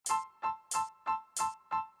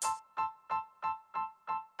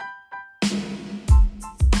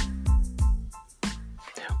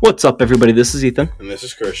What's up, everybody? This is Ethan. And this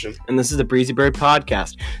is Christian. And this is the Breezy Bird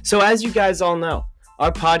Podcast. So as you guys all know,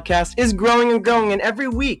 our podcast is growing and growing, and every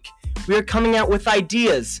week we are coming out with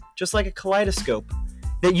ideas, just like a kaleidoscope,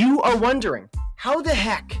 that you are wondering, how the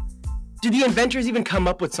heck did the inventors even come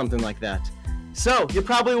up with something like that? So you're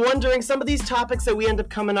probably wondering some of these topics that we end up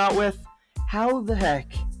coming out with, how the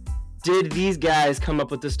heck did these guys come up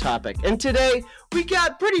with this topic? And today we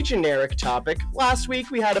got a pretty generic topic. Last week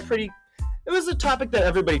we had it was a topic that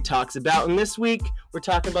everybody talks about, and this week we're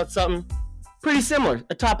talking about something pretty similar,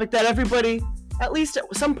 a topic that everybody, at least at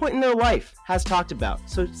some point in their life, has talked about.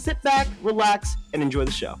 So sit back, relax, and enjoy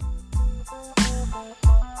the show.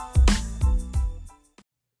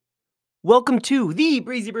 Welcome to the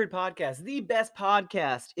Breezy Bird Podcast, the best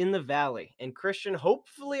podcast in the Valley. And Christian,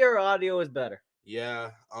 hopefully our audio is better. Yeah,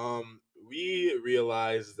 we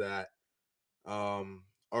realized that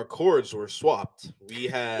our cords were swapped. We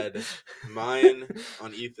had mine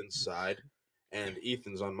on Ethan's side and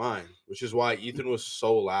Ethan's on mine, which is why Ethan was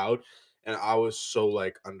so loud and I was so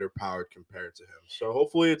underpowered compared to him. So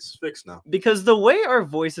hopefully it's fixed now. Because the way our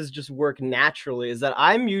voices just work naturally is that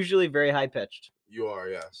I'm usually very high pitched. You are,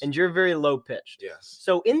 yes. And you're very low pitched. Yes.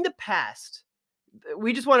 So in the past,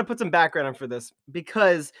 we just want to put some background on for this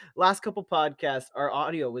because last couple podcasts, our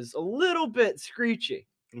audio was a little bit screechy.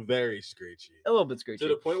 Very screechy. A little bit screechy. To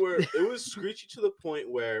the point where it was screechy to the point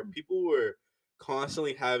where people were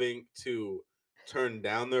constantly having to turn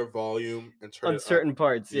down their volume and turn on it certain up.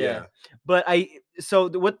 parts, yeah. But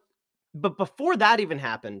before that even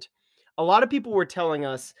happened, a lot of people were telling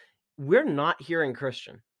us we're not hearing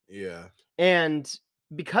Christian. Yeah. And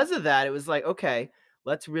because of that, it was like, okay,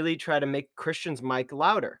 let's really try to make Christian's mic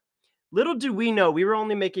louder. Little did we know we were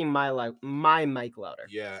only making my mic louder.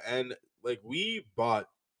 Yeah, and we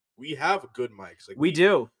have good mics. We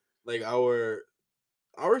do. Like our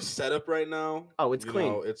setup right now. Oh, it's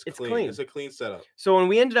clean. It's clean. It's a clean setup. So when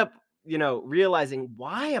we ended up, realizing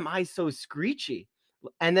why am I so screechy?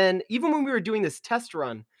 And then even when we were doing this test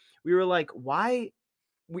run, we were like, why?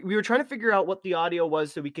 We were trying to figure out what the audio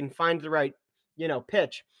was so we can find the right,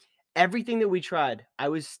 pitch. Everything that we tried, I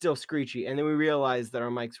was still screechy. And then we realized that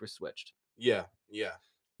our mics were switched. Yeah.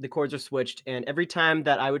 The cords are switched. And every time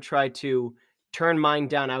that I would try to turn mine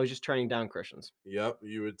down, I was just turning down Christian's. Yep.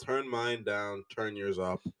 You would turn mine down, turn yours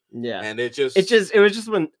up. Yeah. And it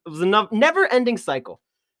was a never-ending cycle.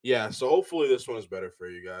 Yeah. So hopefully this one is better for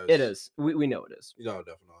you guys. It is. We know it is. No,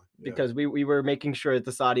 definitely. Yeah. Because we were making sure that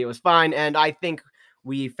this audio was fine. And I think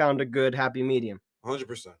we found a good happy medium.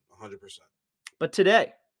 100%. But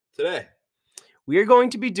today, we are going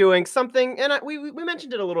to be doing something, and we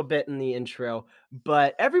mentioned it a little bit in the intro,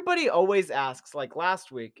 but everybody always asks, like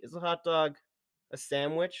last week, is a hot dog a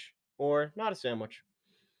sandwich or not a sandwich?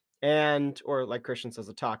 Or like Christian says,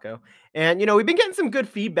 a taco. And, we've been getting some good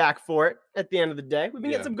feedback for it at the end of the day. We've been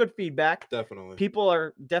getting some good feedback. Definitely. People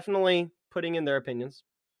are definitely putting in their opinions.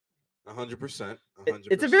 100%.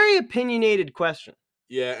 It's a very opinionated question.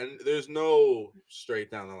 Yeah, and there's no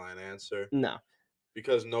straight down the line answer. No.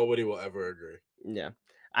 Because nobody will ever agree. Yeah.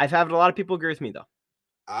 I've had a lot of people agree with me, though.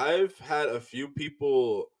 I've had a few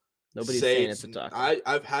people saying it's a taco.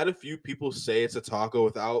 I've had a few people say it's a taco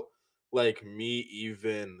without, me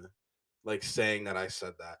even, saying that I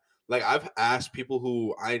said that. I've asked people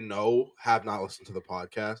who I know have not listened to the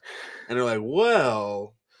podcast, and they're like,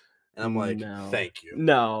 well... And I'm like, no. Thank you.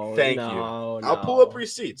 No. Thank you. No. I'll pull up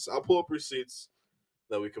receipts.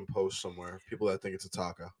 That we can post somewhere. People that think it's a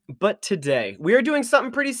taco. But today we are doing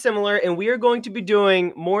something pretty similar, and we are going to be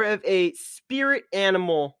doing more of a spirit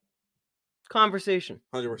animal conversation.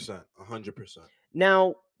 100%.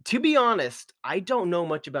 Now, to be honest, I don't know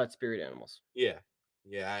much about spirit animals. Yeah.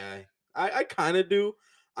 I kind of do.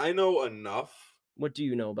 I know enough. What do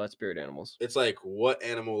you know about spirit animals? It's what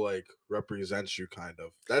animal represents you, kind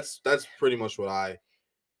of. That's pretty much what I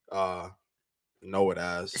know it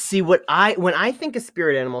as. See, when I think of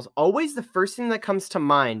spirit animals, always the first thing that comes to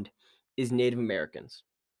mind is Native Americans.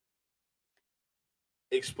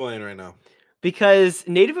 Explain right now. Because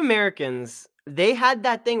Native Americans, they had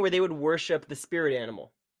that thing where they would worship the spirit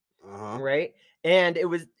animal. Right? And it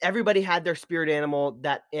was everybody had their spirit animal,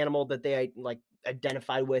 that animal that they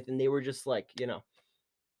identified with, and they were just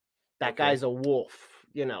that guy's a wolf,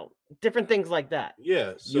 different things like that.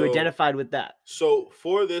 Yeah. So you identified with that. So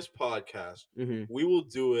for this podcast, we will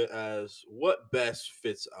do it as what best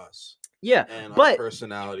fits us. Yeah. And our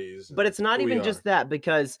personalities. But it's not even just that,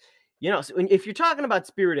 because, if you're talking about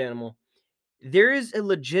spirit animal, there is a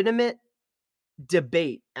legitimate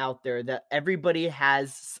debate out there that everybody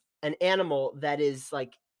has an animal that is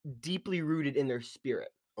deeply rooted in their spirit.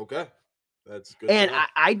 Okay. That's good. And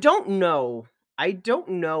I don't know I don't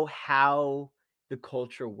know how the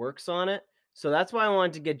culture works on it. So that's why I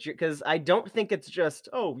wanted to get you, because I don't think it's just,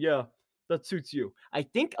 oh yeah, that suits you. I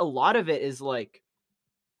think a lot of it is like,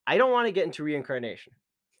 I don't want to get into reincarnation.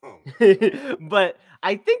 Oh my God. But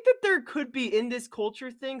I think that there could be in this culture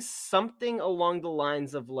thing something along the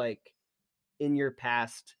lines of like, in your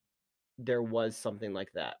past there was something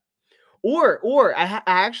like that. Or I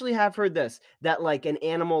actually have heard this, that like an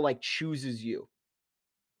animal like chooses you.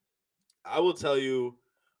 I will tell you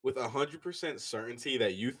with 100% certainty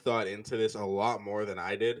that you thought into this a lot more than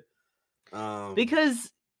I did.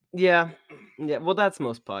 Because yeah. Yeah, well that's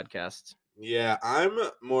most podcasts. Yeah, I'm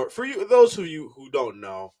more for you. Those of you who don't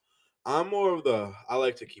know, I'm more of the. I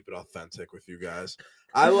like to keep it authentic with you guys.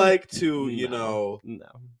 I like to, No.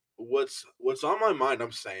 what's on my mind.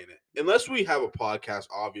 I'm saying it. Unless we have a podcast,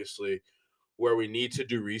 obviously, where we need to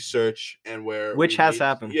do research and where Which we has need,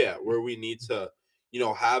 happened. yeah, where we need to,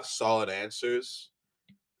 have solid answers.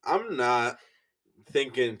 I'm not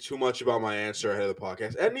thinking too much about my answer ahead of the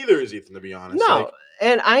podcast, and neither is Ethan, to be honest. No, Like,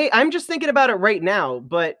 and I'm just thinking about it right now,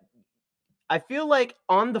 but I feel like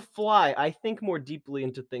on the fly, I think more deeply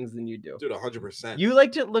into things than you do. dude, 100%. You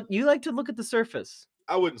like to look at the surface.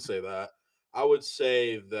 I wouldn't say that. I would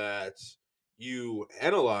say that you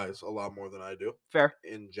analyze a lot more than I do Fair.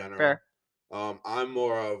 in general. Fair. I'm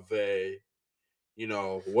more of a,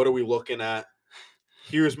 what are we looking at?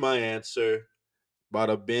 Here's my answer.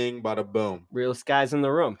 Bada bing, bada boom. Realest guys in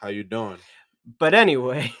the room. How you doing? But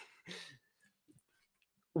anyway,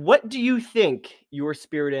 what do you think your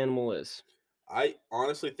spirit animal is? I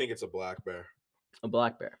honestly think it's a black bear. A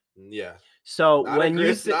black bear. Yeah. So Not when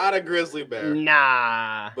you say, not a grizzly bear,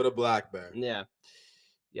 nah, but a black bear.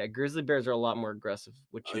 yeah, grizzly bears are a lot more aggressive,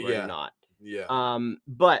 which you Yeah. are not. Yeah.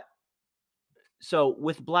 But so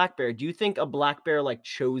with black bear, do you think a black bear like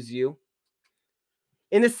chose you?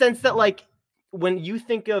 In the sense that like when you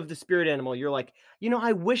think of the spirit animal, you're like,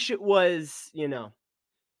 I wish it was,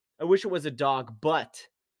 I wish it was a dog, but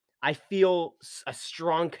I feel a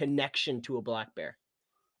strong connection to a black bear.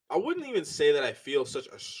 I wouldn't even say that I feel such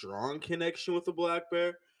a strong connection with a black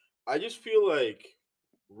bear. I just feel like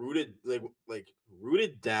rooted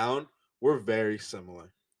rooted down, we're very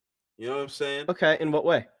similar. You know what I'm saying? Okay, in what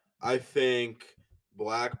way? I think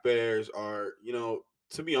black bears are,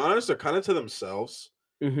 to be honest, they're kind of to themselves.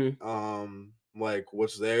 Mm-hmm. Like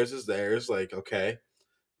what's theirs is theirs. Like, okay.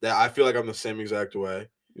 That I feel like I'm the same exact way.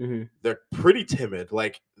 Mm-hmm. They're pretty timid.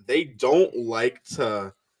 Like they don't like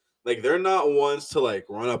to they're not ones to like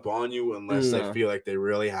run up on you unless they No. feel like they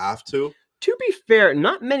really have to. To be fair,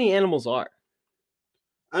 not many animals are.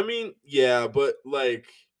 I mean, yeah, but like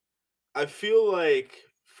I feel like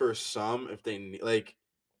for some, if they like,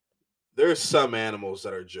 there's some animals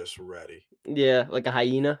that are just ready. Yeah, like a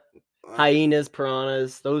hyena. Hyenas,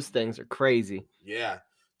 piranhas, those things are crazy. Yeah,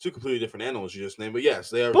 two completely different animals you just named, but yes,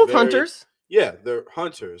 they are both hunters. Yeah, they're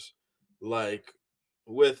hunters. Like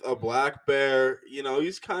with a black bear,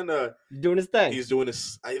 he's kind of doing his thing. He's doing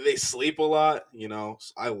his. They sleep a lot.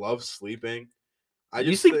 I love sleeping.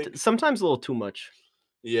 You sleep sometimes a little too much.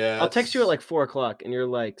 Yeah, I'll text you at like 4:00, and you're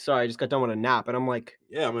like, "Sorry, I just got done with a nap," and I'm like,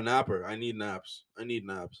 "Yeah, I'm a napper. I need naps.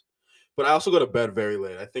 But I also go to bed very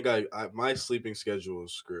late. I think my sleeping schedule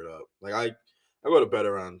is screwed up. Like I go to bed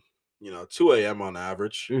around 2 a.m. on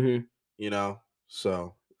average. Mm-hmm.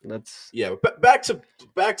 So that's But back to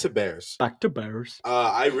bears. Back to bears.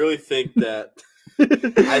 I really think that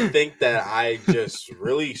I just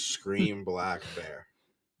really scream black bear.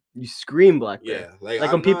 You scream black bear. Yeah,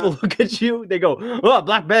 like when people look at you, they go, "Oh,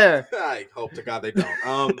 black bear." I hope to God they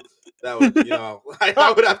don't. That would,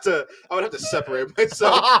 I would have to separate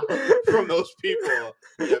myself from those people.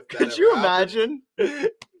 Could you imagine?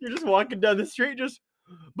 You're just walking down the street, just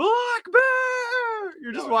black bear.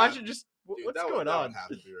 You're just watching, what's going on? That would have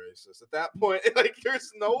to be racist at that point. Like,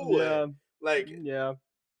 there's no way. Yeah. Like, yeah,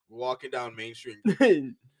 walking down Main Street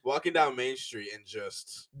and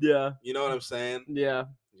just yeah, you know what I'm saying? Yeah.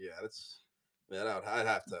 I'd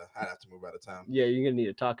have to move out of town. Yeah, you're gonna need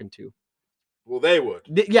a talking to. Well, they would.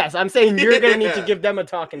 Yes, I'm saying you're gonna need to give them a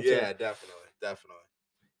talking to. Yeah, definitely.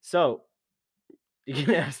 So, you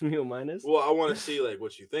can ask me what mine is. Well, I want to see like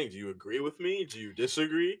what you think. Do you agree with me? Do you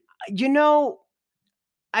disagree?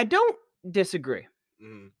 I don't disagree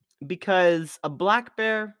because a black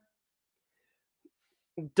bear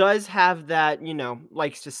does have that,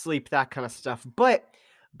 likes to sleep, that kind of stuff. But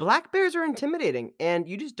black bears are intimidating, and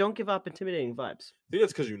you just don't give up intimidating vibes. I think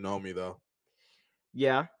that's because you know me, though.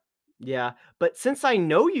 Yeah. But since I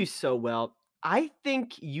know you so well, I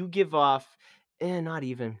think you give off, not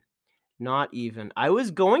even. I was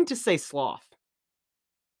going to say sloth.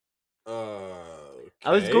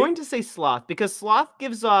 I was Okay. going to say sloth because sloth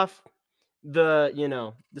gives off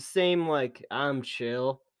the same like I'm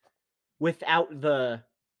chill without the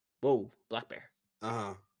black bear.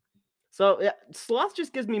 Uh-huh. So yeah, sloth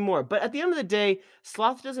just gives me more. But at the end of the day,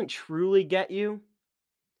 sloth doesn't truly get you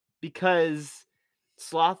because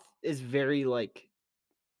sloth is very like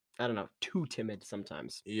I don't know, too timid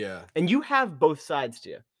sometimes. Yeah. And you have both sides to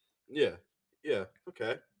you. Yeah. Yeah.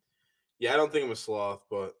 Okay. Yeah, I don't think I'm a sloth,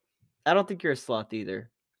 but I don't think you're a sloth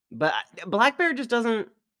either. But black bear just doesn't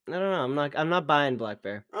I don't know. I'm not buying black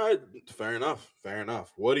bear. all right, fair enough. Fair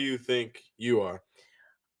enough. What do you think you are?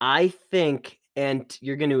 I think and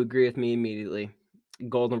you're going to agree with me immediately.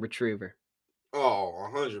 Golden retriever. Oh,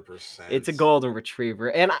 It's 100%. a golden retriever.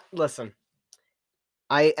 And listen,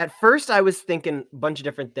 at first I was thinking a bunch of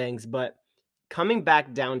different things, but coming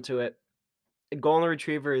back down to it, a golden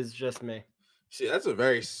retriever is just me. See, that's a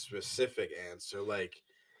very specific answer. Like,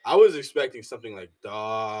 I was expecting something like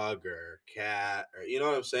dog or cat, or you know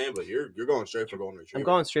what I'm saying. But you're going straight for golden retriever. I'm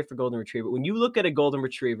going straight for golden retriever. When you look at a golden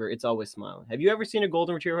retriever, it's always smiling. Have you ever seen a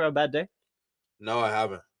golden retriever have a bad day? No, I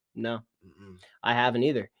haven't. No, Mm-mm. I haven't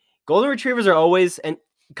either. Golden retrievers are always and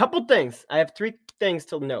a couple things. I have 3 things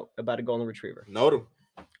to note about a golden retriever. Note him.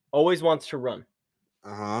 Always wants to run,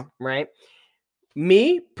 Uh huh. right?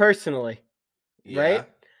 Me personally, Yeah. right?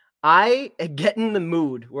 I get in the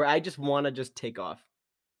mood where I just want to just take off.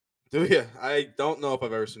 Do you? I don't know if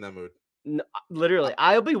I've ever seen that mood. Literally,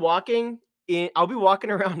 I'll be walking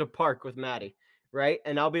around a park with Maddie, right?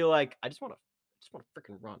 And I'll be like, I just want to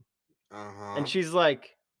freaking run. Uh huh. And she's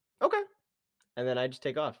like, okay. And then I just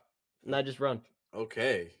take off and I just run.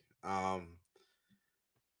 Okay.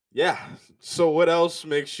 Yeah. So what else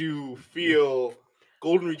makes you feel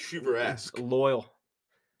golden retriever esque? Loyal.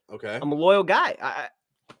 Okay. I'm a loyal guy.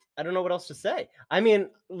 I don't know what else to say. I mean,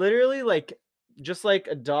 literally, like, just like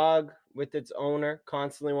a dog with its owner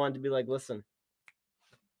constantly wanted to be like, listen,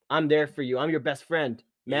 I'm there for you. I'm your best friend.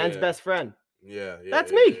 Man's Yeah. best friend. Yeah. Yeah.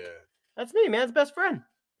 That's yeah, me. Yeah. That's me, man's best friend.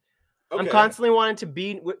 I'm Okay. constantly wanting to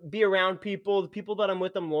be around people. The people that I'm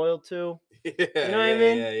with, I'm loyal to. Yeah. You know what I yeah.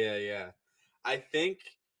 mean? Yeah. I think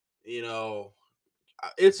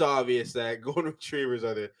it's obvious that golden retrievers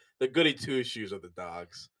are the goody two shoes of the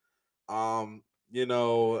dogs. You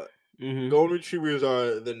know, Mm-hmm. golden retrievers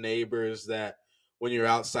are the neighbors that when you're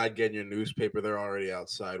outside getting your newspaper, they're already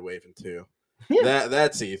outside waving too. Yeah.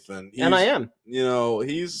 That's Ethan. And I am.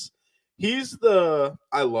 He's the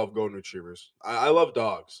I love golden retrievers. I love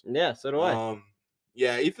dogs. Yeah, so do I.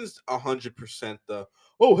 Yeah, Ethan's 100% the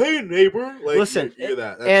oh hey neighbor. Like Listen, you're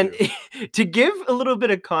that. That's and you. to give a little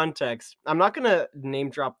bit of context, I'm not gonna name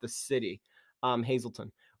drop the city,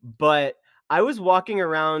 Hazleton, but I was walking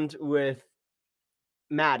around with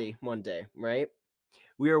Maddie one day, right?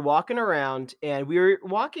 We were walking around, and we were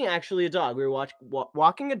walking actually a dog. We were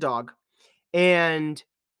walking a dog, and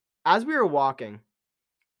as we were walking,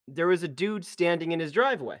 there was a dude standing in his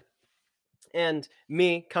driveway. And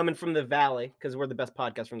me coming from the valley, because we're the best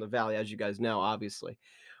podcast from the valley, as you guys know, obviously.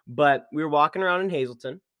 But we were walking around in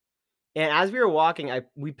Hazleton, and as we were walking,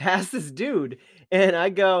 we passed this dude, and I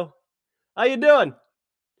go, "How you doing?"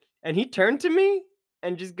 And he turned to me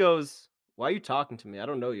and just goes, "Why are you talking to me? I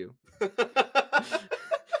don't know you."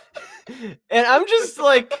 And I'm just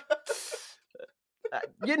like,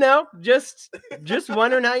 just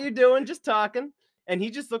wondering how you're doing, just talking. And he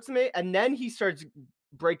just looks at me, and then he starts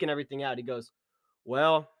breaking everything out. He goes,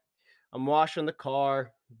 "Well, I'm washing the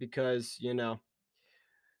car because,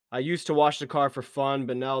 I used to wash the car for fun,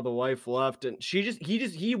 but now the wife left." And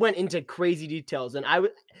he went into crazy details. And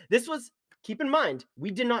keep in mind,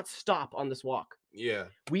 we did not stop on this walk. Yeah.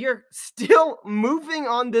 We are still moving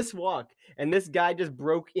on this walk. And this guy just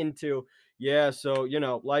broke into, yeah, so,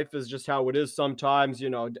 life is just how it is sometimes,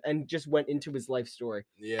 and just went into his life story.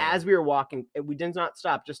 Yeah. As we were walking, and we did not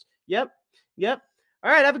stop. Just, yep. All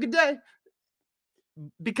right, have a good day.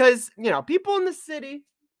 Because, people in the city,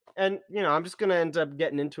 and, I'm just going to end up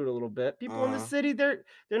getting into it a little bit. People in the city, they're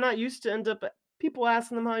not used to people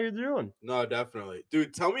asking them how you're doing. No, definitely.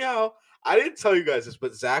 Dude, tell me how. I didn't tell you guys this,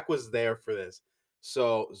 but Zach was there for this.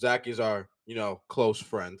 So Zach is our, close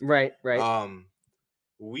friend. Right.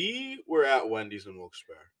 We were at Wendy's in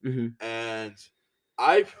Wilkes-Barre, Mm-hmm. and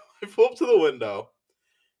I pulled up to the window,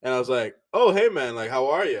 and I was like, "Oh, hey man, like how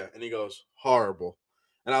are you?" And he goes, "Horrible,"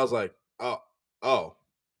 and I was like, "Oh,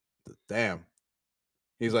 damn."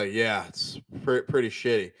 He's like, "Yeah, it's pretty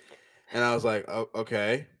shitty," and I was like, "Oh,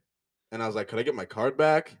 okay," and I was like, "Could I get my card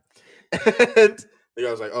back?" And the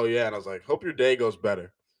guy was like, "Oh yeah," and I was like, "Hope your day goes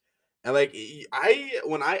better." And like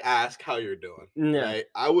when I ask how you're doing, Yeah. right?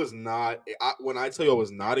 I was not when I tell you I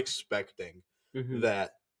was not expecting Mm-hmm.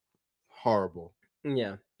 that horrible.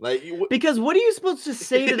 Yeah. Like, Because what are you supposed to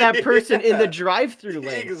say to that person in the drive-through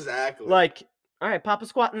lane? exactly. Like, all right, pop a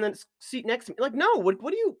squat in the seat next to me. Like, no, what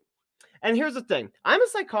do you? And here's the thing. I'm a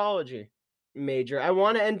psychology major. I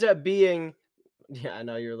want to end up being, yeah, I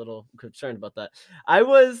know you're a little concerned about that. I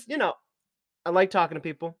was, I like talking to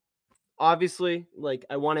people. Obviously, like,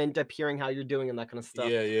 I want to end up hearing how you're doing and that kind of stuff.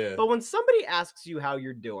 yeah. But when somebody asks you how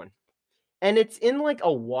you're doing, and it's in like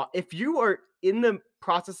a walk, if you are in the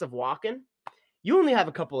process of walking, you only have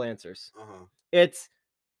a couple answers. It's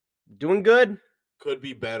doing good, Could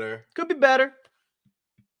be better. could be better.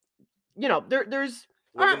 There's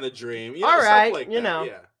Living the dream. all stuff right, like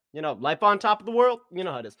that. Yeah. Life on top of the world. You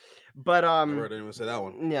know how it is. But Never heard anyone say that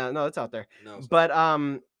one. yeah, no, it's out there. No. It's But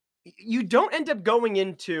you don't end up going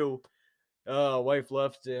into wife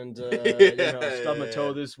left and stubbed my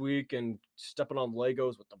toe this week and stepping on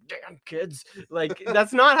Legos with the damn kids. Like,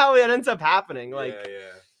 that's not how it ends up happening. Like,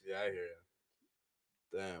 yeah, I hear you.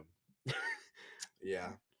 Damn. Yeah.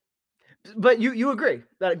 But you agree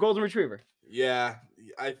that golden retriever? Yeah,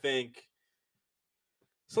 I think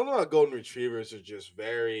something about golden retrievers are just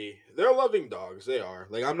they're loving dogs. They are.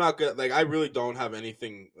 Like, I'm not good. Like, I really don't have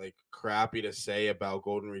anything like crappy to say about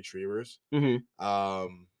golden retrievers. Mm-hmm.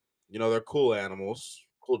 They're cool animals,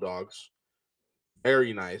 cool dogs.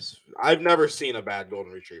 Very nice. I've never seen a bad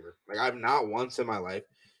golden retriever. Like, I've not once in my life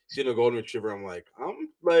seen a golden retriever. I'm gonna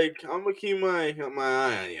keep my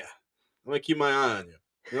eye on you. I'm gonna keep my eye on you.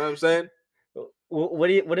 You know what I'm saying?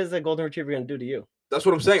 What is a golden retriever gonna do to you? That's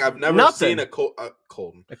what I'm saying. I've never seen a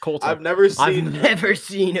Colton. A Colton. I've never seen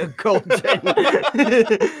a Colton. But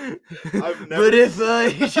if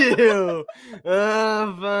I do,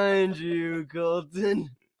 I'll find you, Colton.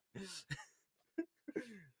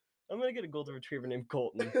 I'm gonna get a golden retriever named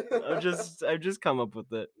Colton. I've just come up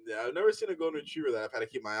with it. Yeah, I've never seen a golden retriever that I've had to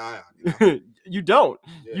keep my eye on. You don't.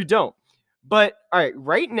 Yeah. You don't. But all right,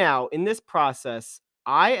 right now in this process,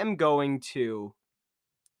 I am going to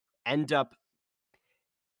end up.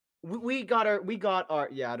 We got our.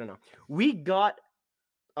 Yeah, I don't know. We got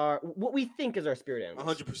our what we think is our spirit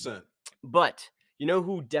animals. 100%. But you know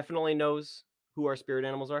who definitely knows who our spirit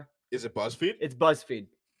animals are? Is it BuzzFeed? It's BuzzFeed.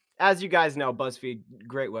 As you guys know, BuzzFeed,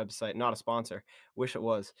 great website, not a sponsor. Wish it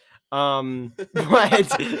was. But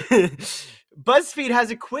BuzzFeed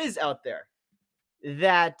has a quiz out there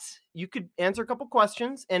that you could answer a couple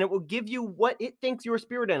questions, and it will give you what it thinks your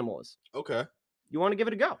spirit animal is. Okay. You want to give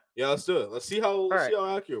it a go? Yeah, let's do it. Let's see how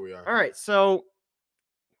accurate we are. All right. So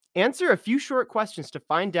answer a few short questions to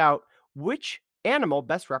find out which animal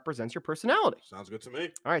best represents your personality. Sounds good to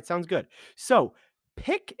me. All right. Sounds good. So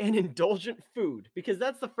pick an indulgent food, because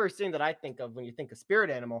that's the first thing that I think of when you think of spirit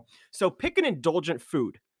animal. So pick an indulgent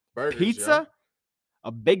food. Burgers, pizza,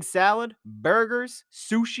 a big salad, burgers,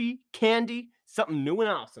 sushi, candy, something new and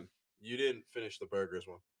awesome. You didn't finish the burgers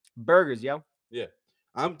one. Burgers, yo. Yeah.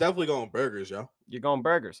 I'm definitely going burgers, yo. You're going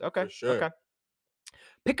burgers. Okay. For sure. Okay.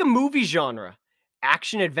 Pick a movie genre.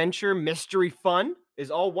 Action, adventure, mystery, fun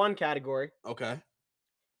is all one category. Okay.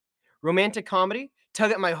 Romantic comedy.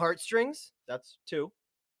 Tug at my heartstrings. That's 2.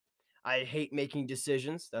 I hate making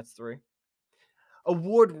decisions. That's 3.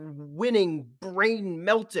 Award-winning, brain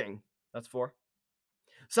melting. That's 4.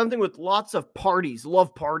 Something with lots of parties.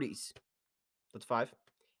 Love parties. That's 5.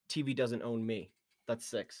 TV doesn't own me. That's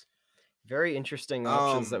 6. Very interesting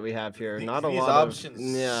options that we have here. Not a lot options of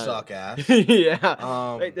options suck ass.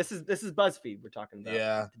 Yeah. Wait, this is BuzzFeed we're talking about.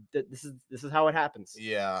 Yeah. This is how it happens.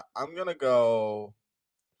 Yeah. I'm gonna go.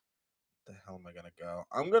 What the hell am I gonna go?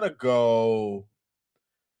 I'm gonna go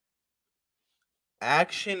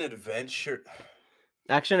action adventure.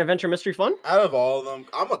 Action, adventure, mystery, fun? Out of all of them,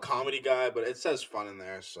 I'm a comedy guy, but it says fun in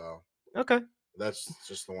there, so okay. That's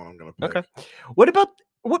just the one I'm gonna pick. Okay.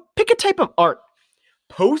 Pick a type of art.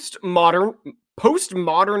 Postmodernist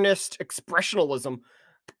expressionism.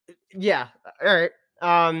 Yeah. All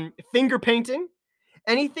right. Finger painting.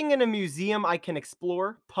 Anything in a museum I can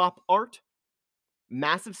explore. Pop art.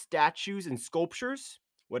 Massive statues and sculptures.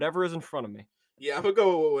 Whatever is in front of me. Yeah, I'm gonna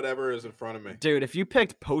go with whatever is in front of me. Dude, if you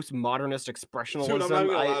picked postmodernist expressionism, dude, I'm not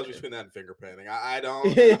gonna lie between that and finger painting. I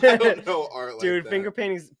don't know art like dude, that. finger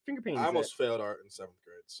painting. I almost failed art in 7th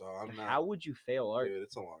grade, so I'm not. How would you fail art? Dude,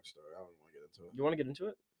 it's a long story. I don't want to get into it. You want to get into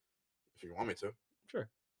it? If you want me to. Sure.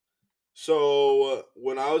 So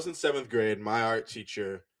when I was in 7th grade, my art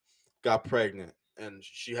teacher got pregnant, and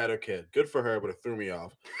she had her kid. Good for her, but it threw me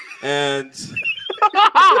off. And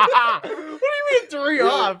what do you mean threw you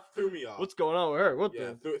off? Threw me off. What's going on with her?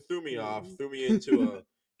 Threw me off. Threw me into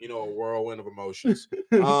a whirlwind of emotions.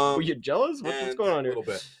 Were you jealous? What's going on here? A little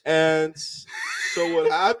bit. And so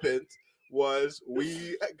what happened was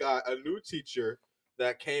we got a new teacher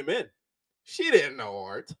that came in, She didn't know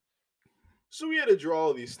art. So we had to draw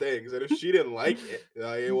all these things, and if she didn't like it,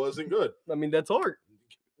 it wasn't good. I mean, that's art.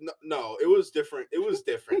 No, it was different. It was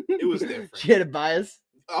different. It was different. She had a bias.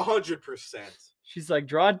 100%. She's like,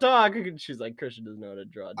 draw a dog. She's like, Christian doesn't know how to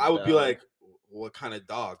draw a dog. I would be like, what kind of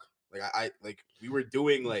dog? Like I like we were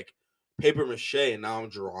doing like paper mache, and now I'm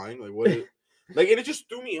drawing. Like what? Like, and it just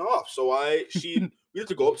threw me off. So we had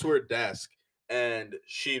to go up to her desk, and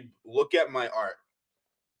she'd look at my art,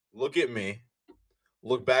 look at me,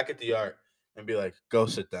 look back at the art, and be like, "Go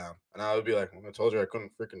sit down." And I would be like, well, "I told you I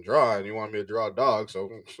couldn't freaking draw, and you wanted me to draw a dog, so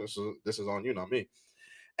this is on you, not me."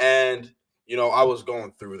 And I was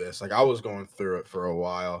going through this. Like I was going through it for a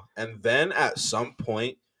while, and then at some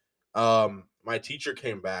point, my teacher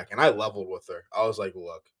came back, and I leveled with her. I was like,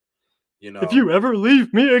 "Look, if you ever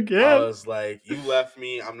leave me again," I was like, "You left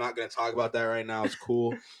me. I'm not gonna talk about that right now. It's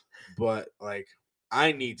cool, but like,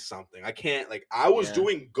 I need something. I can't. Like, I was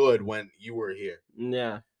doing good when you were here.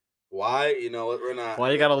 Yeah. Why? We're not.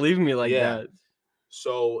 Why you gotta leave me like that?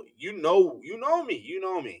 So you know me. You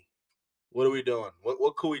know me. What are we doing?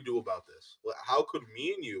 What could we do about this? How could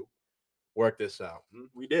me and you work this out?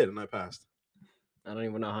 We did, and I passed. I don't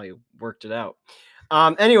even know how you worked it out.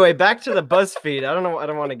 Anyway, back to the BuzzFeed. I don't know. I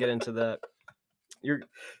don't want to get into that. You're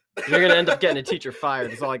gonna end up getting a teacher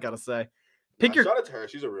fired. That's all I gotta say. Shout out to her.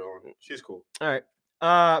 She's a real one. She's cool. All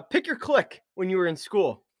right. Pick your clique when you were in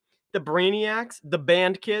school. The brainiacs, the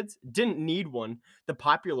band kids, didn't need one. The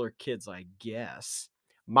popular kids, I guess.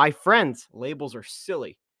 My friends, labels are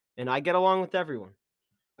silly, and I get along with everyone.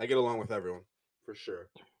 I get along with everyone, for sure.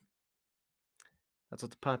 That's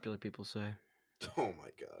what the popular people say. Oh my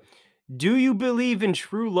God. Do you believe in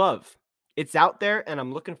true love? It's out there, and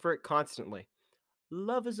I'm looking for it constantly.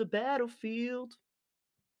 Love is a battlefield.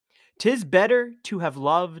 'Tis better to have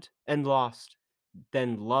loved and lost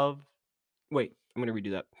than love. Wait, I'm going to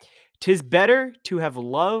redo that. 'Tis better to have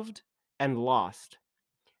loved and lost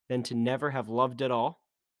than to never have loved at all.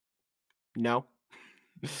 No.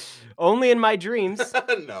 Only in my dreams.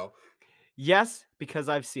 No. Yes, because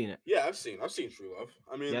I've seen it. Yeah, I've seen true love.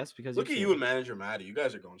 I mean, yes, because look at you and Manager Maddie. You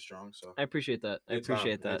guys are going strong. So I appreciate that.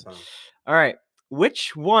 Anytime. All right.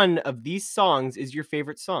 Which one of these songs is your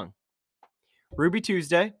favorite song? Ruby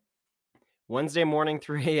Tuesday, Wednesday Morning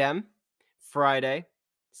 3 a.m., Friday,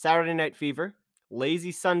 Saturday Night Fever,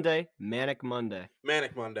 Lazy Sunday, Manic Monday.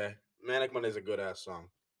 Manic Monday. Manic Monday is a good ass song.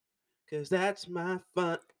 'Cause that's my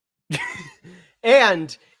fun.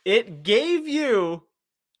 And it gave you.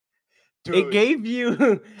 Dude. It gave you.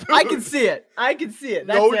 Dude. I can see it. That's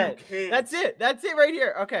no, it. You can't. That's it right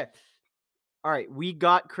here. Okay. All right. We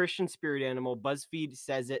got Christian Spirit Animal. BuzzFeed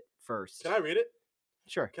says it first. Can I read it?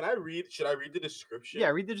 Sure. Should I read the description? Yeah,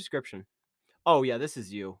 read the description. Oh, yeah, this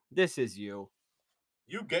is you.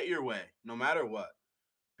 You get your way, no matter what,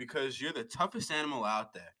 because you're the toughest animal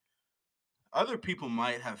out there. Other people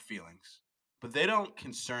might have feelings, but they don't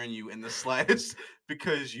concern you in the slightest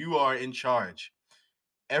because you are in charge.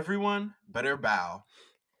 Everyone better bow.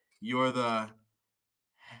 You're the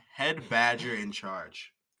head badger in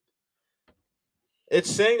charge. It's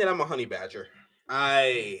saying that I'm a honey badger.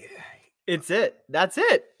 It's it. That's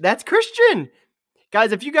it. That's Christian.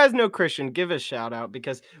 Guys, if you guys know Christian, give a shout out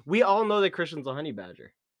because we all know that Christian's a honey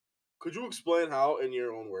badger. Could you explain how in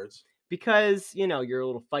your own words? Because, you're a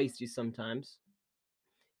little feisty sometimes.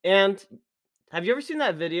 And have you ever seen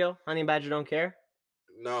that video, Honey Badger Don't Care?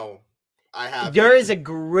 No, I haven't. There is a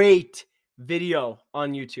great video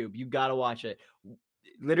on YouTube. You got to watch it.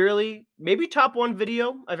 Literally, maybe top 1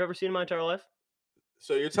 video I've ever seen in my entire life.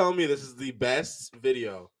 So you're telling me this is the best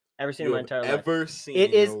video ever seen in my entire life? Ever seen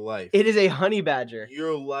in your life? It is a honey badger.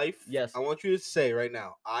 Your life? Yes. I want you to say right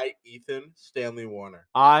now, I, Ethan Stanley Warner.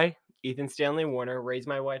 I, Ethan Stanley Warner, raise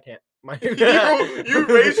my white hand. You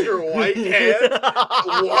raise your white hand?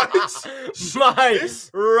 What? This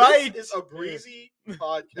is a breezy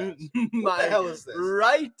podcast. What the hell is this?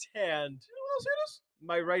 Right hand. You know what else is?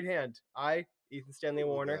 My right hand. I, Ethan Stanley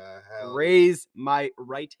Warner, hell? raise my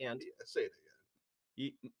right hand. Yeah, say it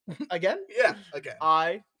again. Again? Yeah, again.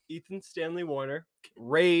 I, Ethan Stanley Warner,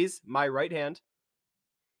 raise my right hand.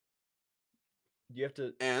 You have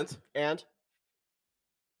to and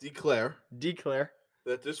declare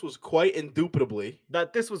that this was quite indubitably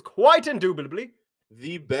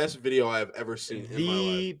the best video I have ever seen in my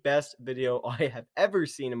life. The best video I have ever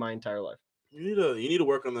seen in my entire life. You need to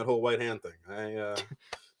work on that whole white hand thing. I'd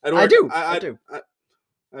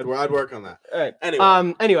work on that. All right.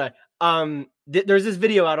 Anyway. There's this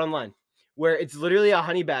video out online where it's literally a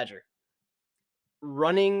honey badger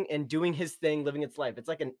running and doing his thing, living its life. It's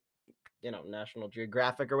like an, National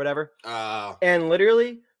Geographic or whatever. And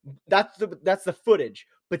literally, that's the footage.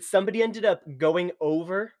 but somebody ended up going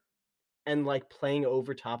over and like playing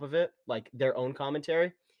over top of it, like their own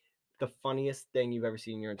commentary. The funniest thing you've ever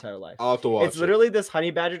seen in your entire life. I'll have to watch It's literally this honey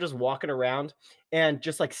badger just walking around and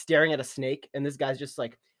just like staring at a snake, and this guy's just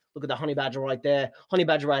like, look at the honey badger right there,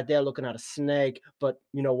 looking at a snake. But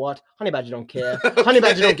you know what? Honey badger don't care. Honey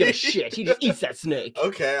badger don't give a shit. He just eats that snake.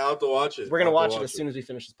 Okay, I'll have to watch it. We're gonna watch it as soon as we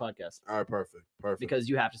finish this podcast. All right, perfect. Because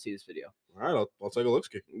you have to see this video. All right, I'll take a look.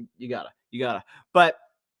 You gotta. But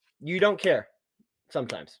you don't care.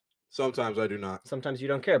 Sometimes I do not. Sometimes you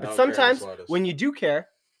don't care. But I don't care in the sometimes slightest. when you do care,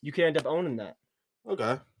 you can end up owning that.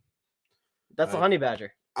 Okay. That's a honey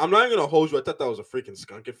badger. I'm not even gonna hold you. I thought that was a freaking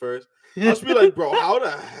skunk at first. I was be like, bro, how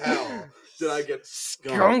the hell did I get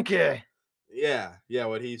skunked? Skunky. Yeah,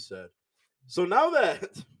 what he said. So now that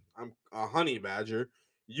I'm a honey badger,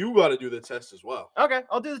 you got to do the test as well. Okay,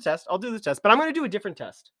 I'll do the test. But I'm gonna do a different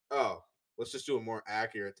test. Oh, let's just do a more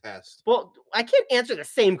accurate test. Well, I can't answer the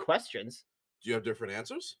same questions. Do you have different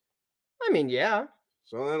answers? I mean, yeah.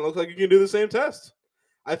 So then it looks like you can do the same test.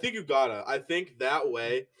 I think you gotta. I think that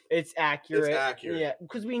way it's accurate. Yeah,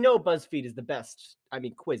 because we know BuzzFeed is the best. I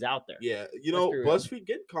mean, quiz out there. Yeah, BuzzFeed,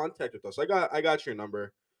 get in contact with us. I got your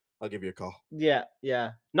number. I'll give you a call. Yeah.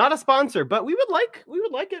 Not a sponsor, but we would like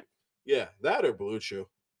it. Yeah, that or Blue Chew.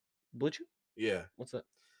 Blue Chew? Yeah. What's that?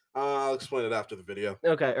 I'll explain it after the video.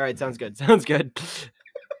 Okay. All right. Sounds good.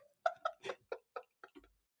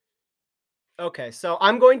 Okay, so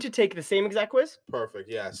I'm going to take the same exact quiz. Perfect.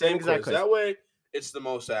 Yeah, same exact quiz. That way, it's the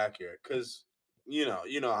most accurate because you know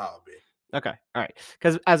how it be. Okay. All right.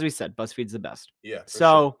 Because as we said, BuzzFeed's the best. Yeah.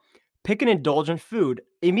 So pick an indulgent food.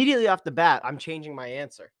 Immediately off the bat, I'm changing my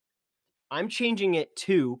answer. I'm changing it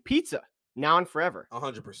to pizza now and forever.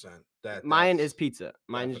 100%. Mine is pizza.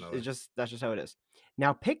 Mine is that's just how it is.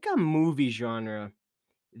 Now pick a movie genre.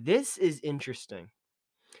 This is interesting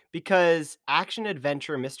because action,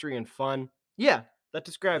 adventure, mystery, and fun. Yeah, that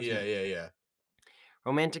describes me. Yeah.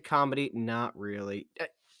 Romantic comedy, not really.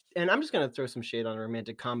 And I'm just gonna throw some shade on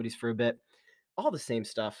romantic comedies for a bit. All the same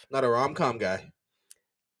stuff. Not a rom-com guy.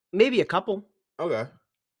 Maybe a couple. Okay.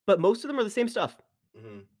 But most of them are the same stuff.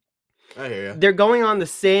 Mm-hmm. I hear you. They're going on the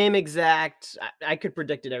same exact. I could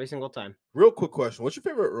predict it every single time. Real quick question: what's your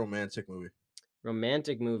favorite romantic movie?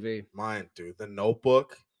 Romantic movie. Mine, dude. The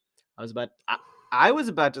Notebook. I was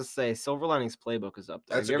about to say Silver Linings Playbook is up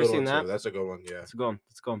there. Have you ever seen that? Too. That's a good one. Yeah. Let's go.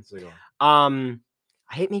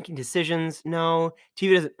 I hate making decisions. No,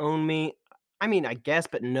 TV doesn't own me. I mean, I guess,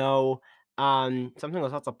 but no. Something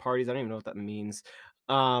with lots of parties. I don't even know what that means.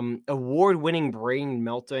 Award-winning brain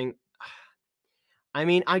melting. I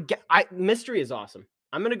mean, mystery is awesome.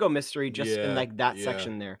 I'm gonna go mystery just in like that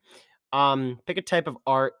section there. Pick a type of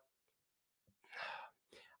art.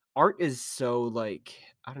 Art is so like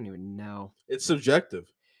I don't even know. It's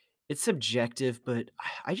subjective. But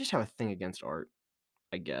I just have a thing against art,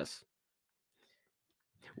 I guess.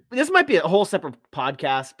 This might be a whole separate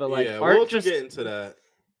podcast, but like art we'll just get into that.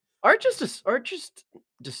 Art just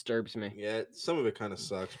disturbs me. Yeah, some of it kind of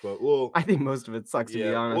sucks, but I think most of it sucks to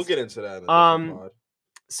be honest. We'll get into that in a different pod.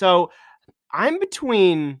 So I'm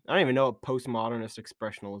between. I don't even know what postmodernist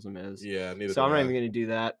expressionism is. Yeah, neither. So I'm not even gonna do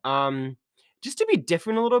that. Just to be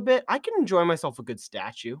different a little bit, I can enjoy myself a good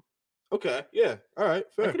statue. Okay. Yeah. All right.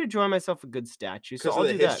 Fair. I could enjoy myself a good statue. Because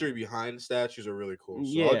the history behind statues are really cool.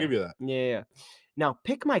 So I'll give you that. Yeah. Now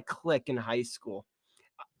pick my clique in high school.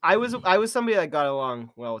 I was somebody that got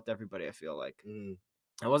along well with everybody. I feel like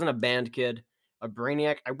I wasn't a band kid, a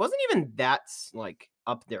brainiac. I wasn't even that like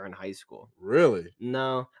up there in high school. Really?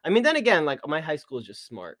 No. I mean, then again, like my high school is just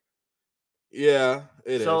smart. Yeah,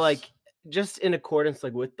 it is. So like just in accordance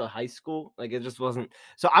like with the high school, like it just wasn't.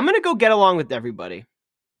 So I'm gonna go get along with everybody.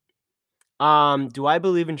 Do I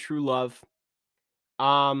believe in true love?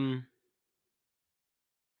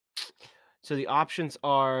 So the options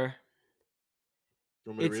are.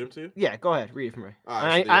 You want me to read them to you? Yeah, go ahead. Read it for me.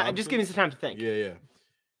 Right, I just give me some time to think. Yeah.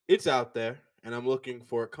 It's out there, and I'm looking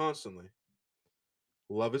for it constantly.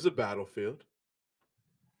 Love is a battlefield.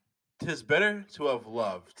 'Tis better to have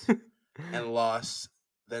loved and lost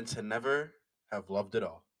than to never have loved at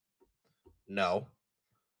all. No.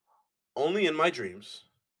 Only in my dreams.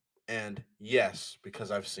 And yes,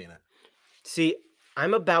 because I've seen it. See,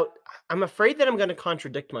 I'm afraid that I'm going to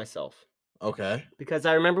contradict myself. Okay. Because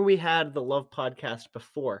I remember we had the love podcast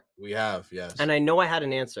before. We have, yes. And I know I had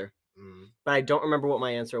an answer. But I don't remember what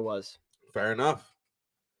my answer was. Fair enough.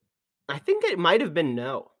 I think it might have been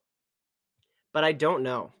no. But I don't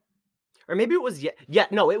know. Or maybe it was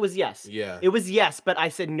no, it was yes. Yeah. It was yes, but I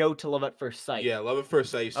said no to love at first sight. Yeah, love at first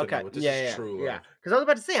sight you said okay. no, but this is true love. Yeah. Because I was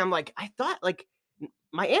about to say, I'm like, I thought like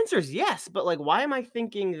my answer is yes, but like why am I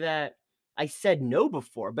thinking that I said no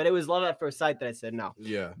before, but it was Love at First Sight that I said no.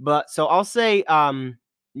 Yeah. But so I'll say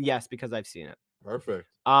yes because I've seen it. Perfect.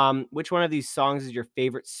 Which one of these songs is your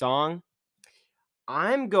favorite song?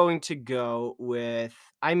 I'm going to go with.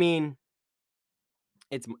 I mean,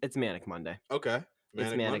 it's Manic Monday. Okay.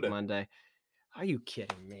 It's Manic Monday. Are you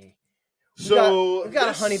kidding me? So we got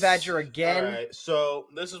a honey badger again. All right. So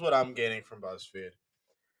this is what I'm getting from BuzzFeed.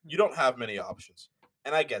 You don't have many options,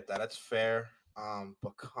 and I get that. That's fair.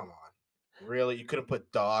 But come on, really? You couldn't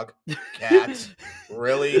put dog, cat,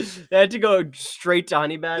 really? They had to go straight to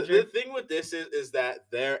honey badger. The thing with this is that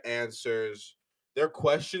their answers, their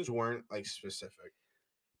questions weren't like specific.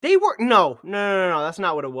 They were no. That's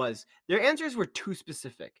not what it was. Their answers were too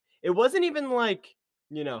specific. It wasn't even like,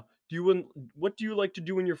 what do you like to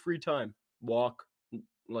do in your free time? Walk,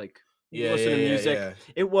 listen to music. Yeah.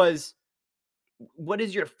 It was, what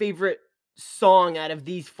is your favorite song out of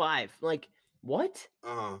these 5? Like, what?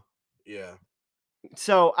 Yeah.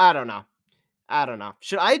 So I don't know.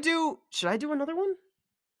 Should I do another one?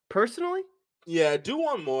 Personally? Yeah, do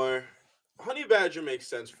one more. Honey badger makes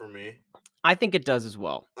sense for me. I think it does as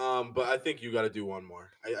well. But I think you got to do one more.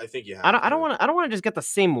 I think you have. I don't want to just get the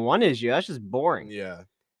same one as you. That's just boring. Yeah.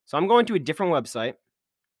 So I'm going to a different website.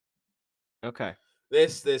 Okay.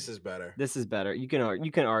 This is better. This is better. You can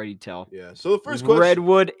already tell. Yeah. So the first question.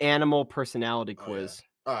 Redwood Animal Personality Quiz.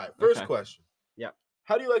 Yeah. All right. First question. Yeah.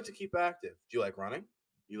 How do you like to keep active? Do you like running?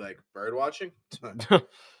 You like bird watching? Do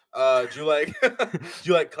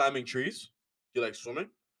you like climbing trees? Do you like swimming?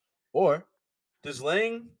 Or does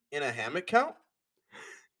laying in a hammock count?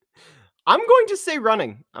 I'm going to say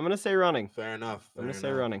running. I'm going to say running. Fair enough. I'm going to say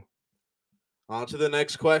running. On to the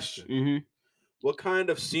next question. Mm-hmm. What kind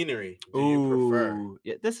of scenery do you prefer?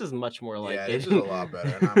 Yeah, this is much more like it. This is a lot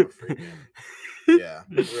better. And I'm a freaking. Yeah,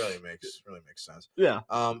 it really makes sense. Yeah.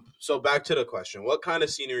 So back to the question: what kind of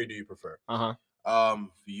scenery do you prefer?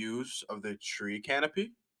 Views of the tree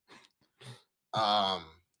canopy.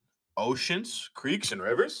 Oceans, creeks, and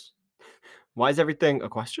rivers. Why is everything a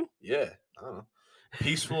question? Yeah, I don't know.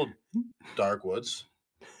 Peaceful, dark woods.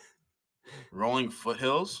 Rolling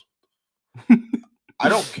foothills. I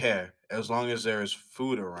don't care as long as there is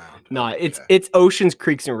food around. No, it's oceans,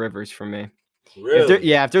 creeks, and rivers for me.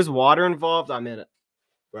 Really? If there's water involved, I'm in it.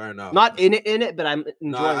 Fair enough. Not in it, but I'm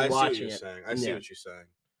enjoying watching it. I see what you're saying.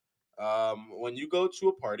 When you go to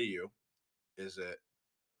a party, is it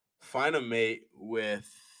find a mate with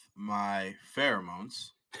my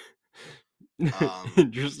pheromones?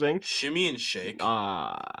 Interesting. Shimmy and shake.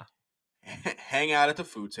 Hang out at the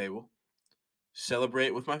food table.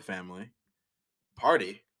 Celebrate with my family.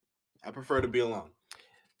 Party. I prefer to be alone.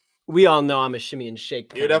 We all know I'm a shimmy and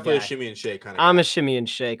shake. You're definitely a shimmy and shake kind of guy. I'm a shimmy and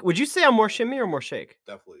shake. Would you say I'm more shimmy or more shake?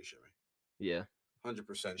 Definitely shimmy. Yeah.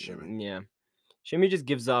 100% shimmy. Yeah. Shimmy just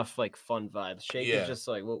gives off like fun vibes. Shake is just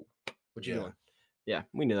like, whoa, what you doing? Yeah,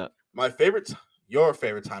 we knew that. Your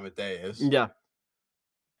favorite time of day is? Yeah.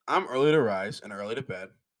 I'm early to rise and early to bed.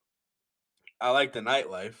 I like the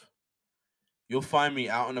nightlife. You'll find me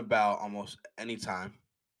out and about almost any time.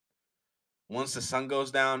 Once the sun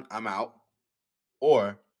goes down, I'm out.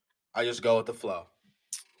 Or I just go with the flow.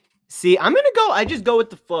 See, I just go with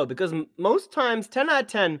the flow because most times, 10 out of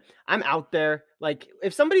 10, I'm out there. Like,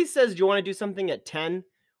 if somebody says, do you want to do something at 10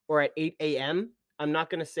 or at 8 a.m., I'm not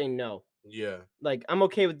going to say no. Yeah. Like, I'm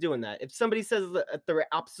okay with doing that. If somebody says at the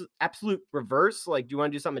absolute reverse, like, do you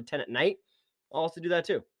want to do something at 10 at night? I'll also do that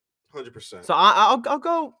too. 100%. So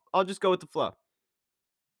I'll just go with the flow.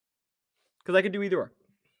 Because I could do either or.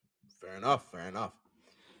 Fair enough.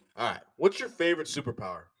 All right. What's your favorite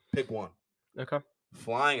superpower? Pick one. Okay.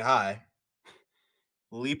 Flying high.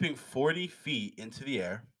 Leaping 40 feet into the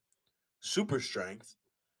air. Super strength.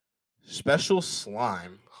 Special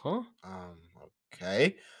slime. Huh?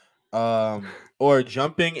 Okay. Or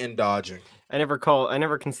jumping and dodging. I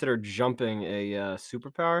never considered jumping a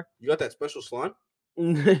superpower. You got that special slime?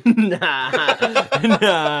 Nah.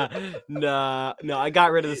 I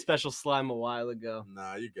got rid of the special slime a while ago.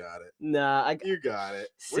 Nah, you got it. You got it.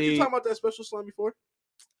 Were you talking about that special slime before?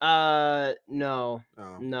 No. Oh.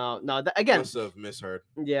 No. Again, must have misheard.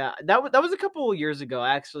 Yeah, that was a couple of years ago.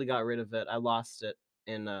 I actually got rid of it. I lost it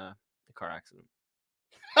in a car accident.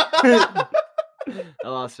 I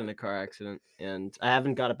lost it in a car accident, and I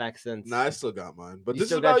haven't got it back since. Nah, I still got mine. But You this is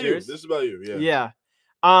still about got you. yours? This is about you. Yeah.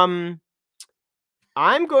 Yeah.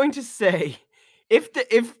 I'm going to say if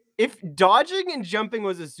dodging and jumping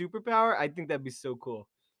was a superpower, I think that'd be so cool.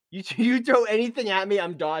 You throw anything at me,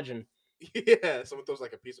 I'm dodging. Yeah, someone throws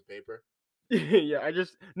like a piece of paper. Yeah,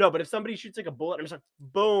 but if somebody shoots like a bullet, I'm just like,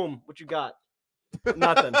 boom, what you got?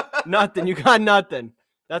 Nothing. You got nothing.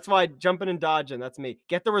 That's why jumping and dodging, that's me.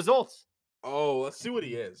 Get the results. Oh, let's see what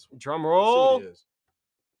he is. Drum Let's see roll. what he is.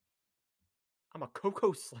 I'm a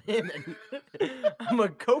cocoa salmon. I'm a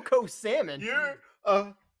cocoa salmon. You're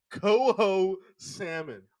a coho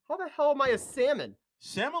salmon. How the hell am I a salmon?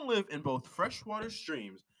 Salmon live in both freshwater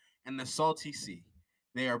streams and the salty sea.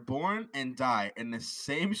 They are born and die in the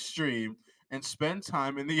same stream and spend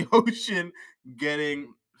time in the ocean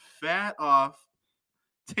getting fat off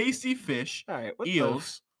tasty fish, All right,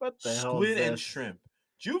 eels, what the hell squid, is and this? shrimp.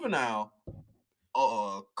 Juvenile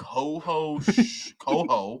coho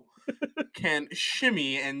can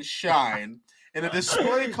shimmy and shine in a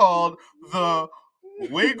display called the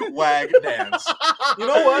Wig Wag Dance. You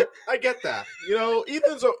know what? I get that. You know,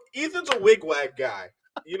 Ethan's a wig wag guy.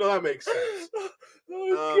 You know that makes sense.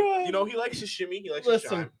 Oh, You know, he likes to shimmy. He likes to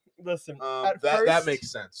shine. Listen. That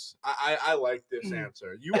makes sense. I like this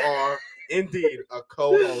answer. You are indeed a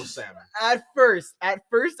coho salmon. At first, I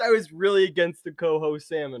was really against the coho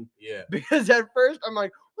salmon. Yeah. Because at first, I'm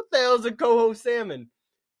like, what the hell is a coho salmon?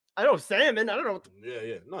 I know salmon. I don't know.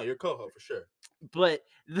 Yeah. No, you're coho for sure. But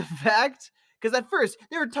the fact, because at first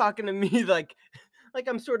they were talking to me like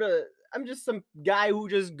I'm just some guy who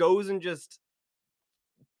just goes and just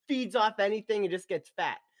feeds off anything and just gets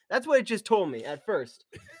fat. That's what it just told me at first.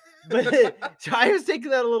 But so I was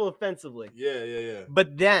taking that a little offensively. Yeah.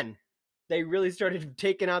 But then they really started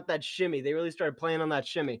taking out that shimmy. They really started playing on that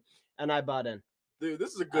shimmy, and I bought in. Dude,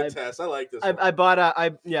 this is a good test. I like this. I bought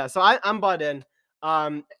so I'm bought in.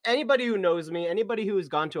 Anybody who knows me, anybody who has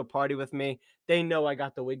gone to a party with me, they know I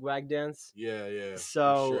got the wig wag dance. Yeah.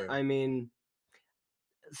 So sure. I mean,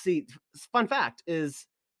 see, fun fact is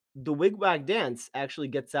the wig wag dance actually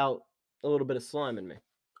gets out a little bit of slime in me.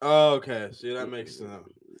 Oh, okay. See, that makes sense.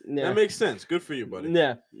 Yeah. That makes sense. Good for you, buddy.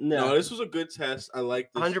 Yeah. No, this was a good test. I like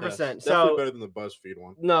this. 100%. Definitely So better than the BuzzFeed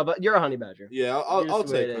one. No, but you're a honey badger. Yeah, I'll Just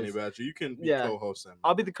the way take it honey is. badger. You can be Yeah. co-host salmon.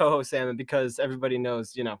 I'll be the co-host salmon because everybody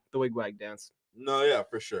knows, the wig wag dance. No, yeah,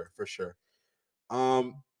 for sure.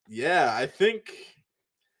 Yeah, I think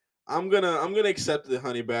I'm gonna accept the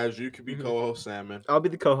honey badger. You could be co-host salmon. I'll be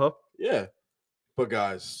the co-host. Yeah, but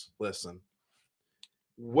guys, listen.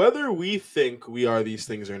 Whether we think we are these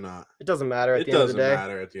things or not, It doesn't matter at it the end of the doesn't day.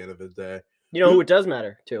 matter at the end of the day. You know who it does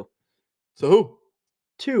matter to? So who?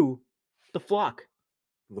 To the flock.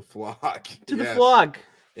 The flock. To the Yes. flock.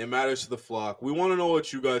 It matters to the flock. We want to know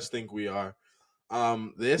what you guys think we are.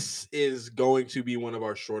 This is going to be one of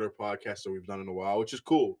our shorter podcasts that we've done in a while, which is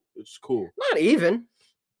cool. It's cool. Not even.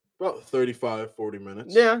 About 35, 40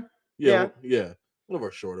 minutes. Yeah. One of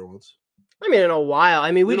our shorter ones. I mean, in a while.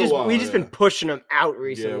 I mean, we just been yeah. pushing them out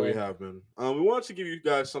recently. Yeah, we have been. We wanted to give you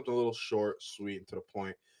guys something a little short, sweet, and to the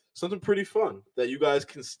point. Something pretty fun that you guys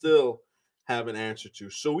can still have an answer to.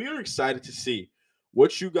 So we are excited to see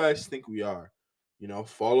what you guys think we are.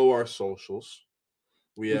 Follow our socials.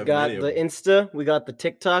 We got the Insta, we got the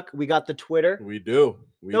TikTok, we got the Twitter. We do.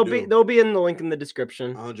 They'll be in the link in the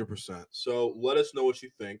description. 100%. So let us know what you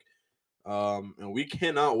think. And we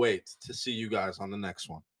cannot wait to see you guys on the next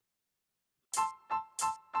one.